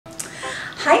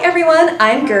Hi everyone,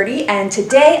 I'm Gertie and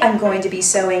today I'm going to be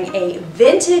sewing a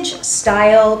vintage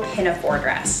style pinafore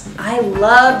dress. I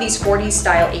love these 40s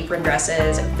style apron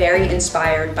dresses, very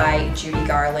inspired by Judy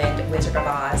Garland, Wizard of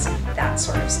Oz, that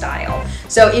sort of style.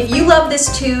 So if you love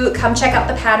this too, come check out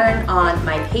the pattern on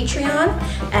my Patreon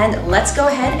and let's go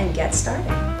ahead and get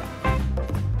started.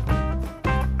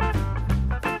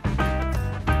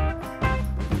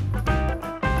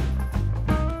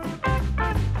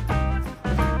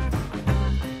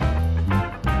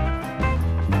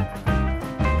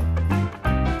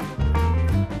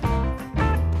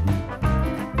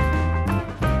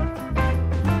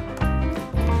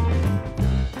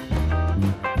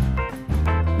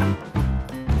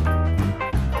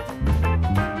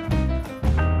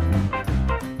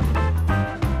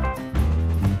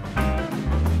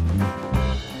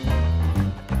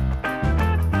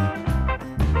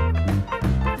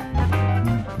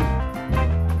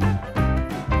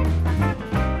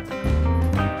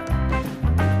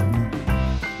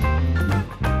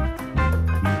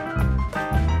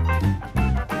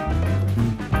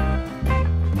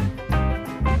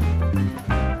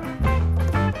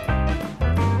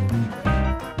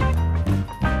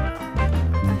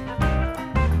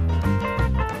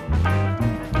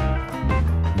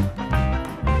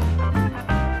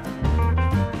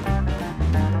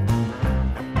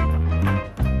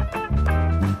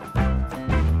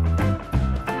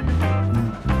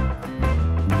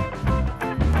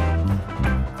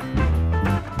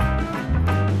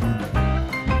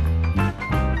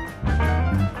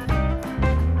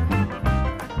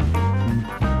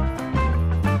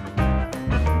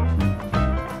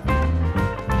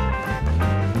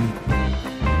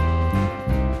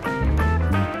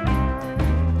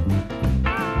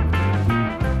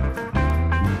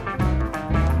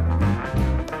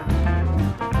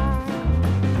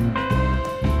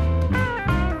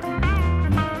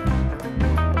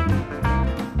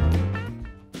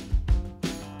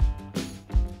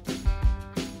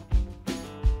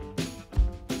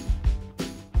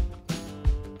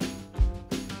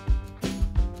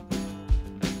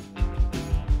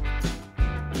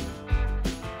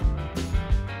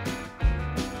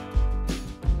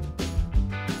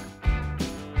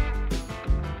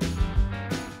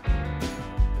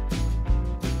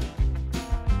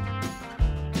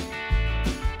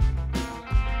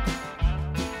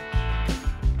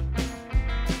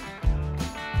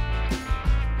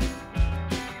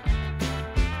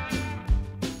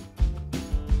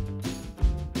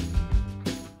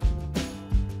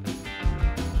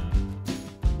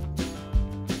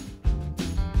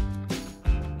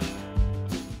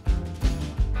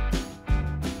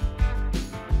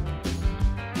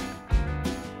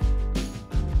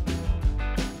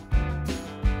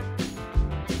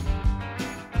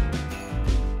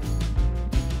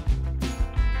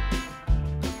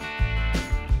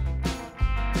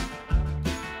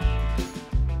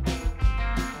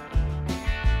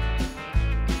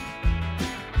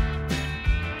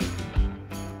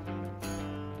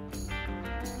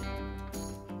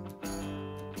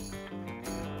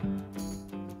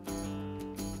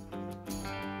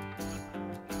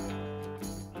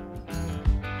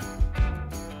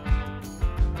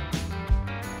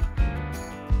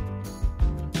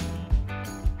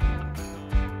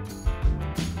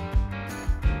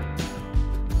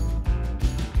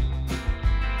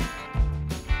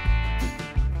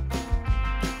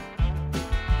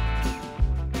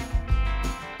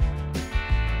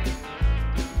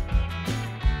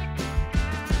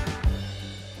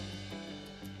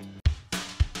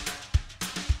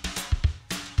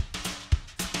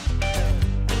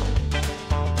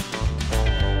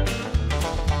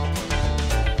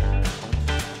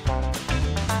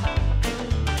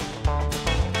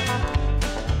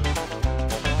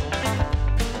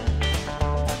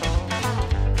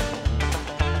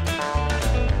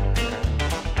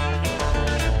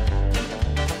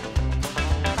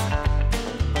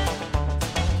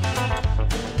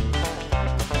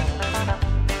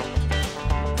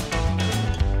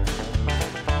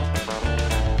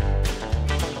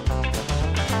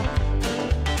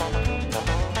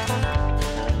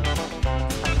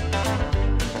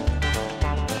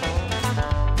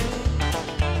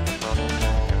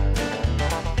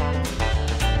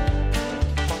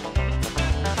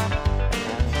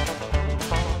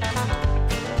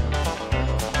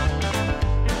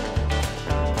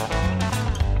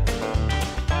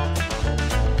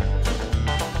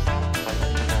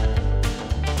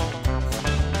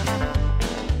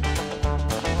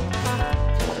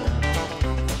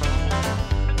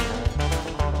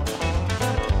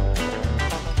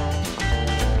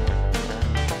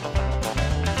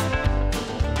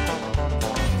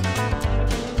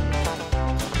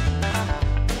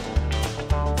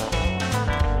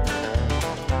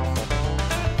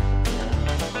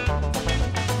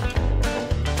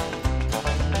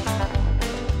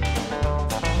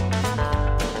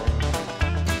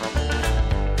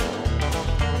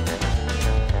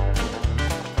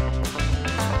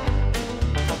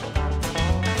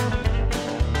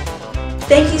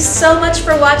 Thank you so much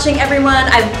for watching, everyone.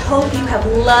 I hope you have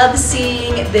loved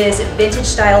seeing this vintage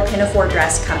style pinafore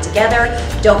dress come together.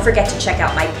 Don't forget to check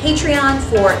out my Patreon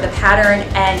for the pattern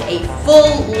and a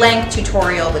full-length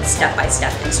tutorial with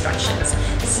step-by-step instructions.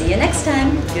 See you next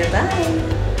time.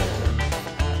 Goodbye.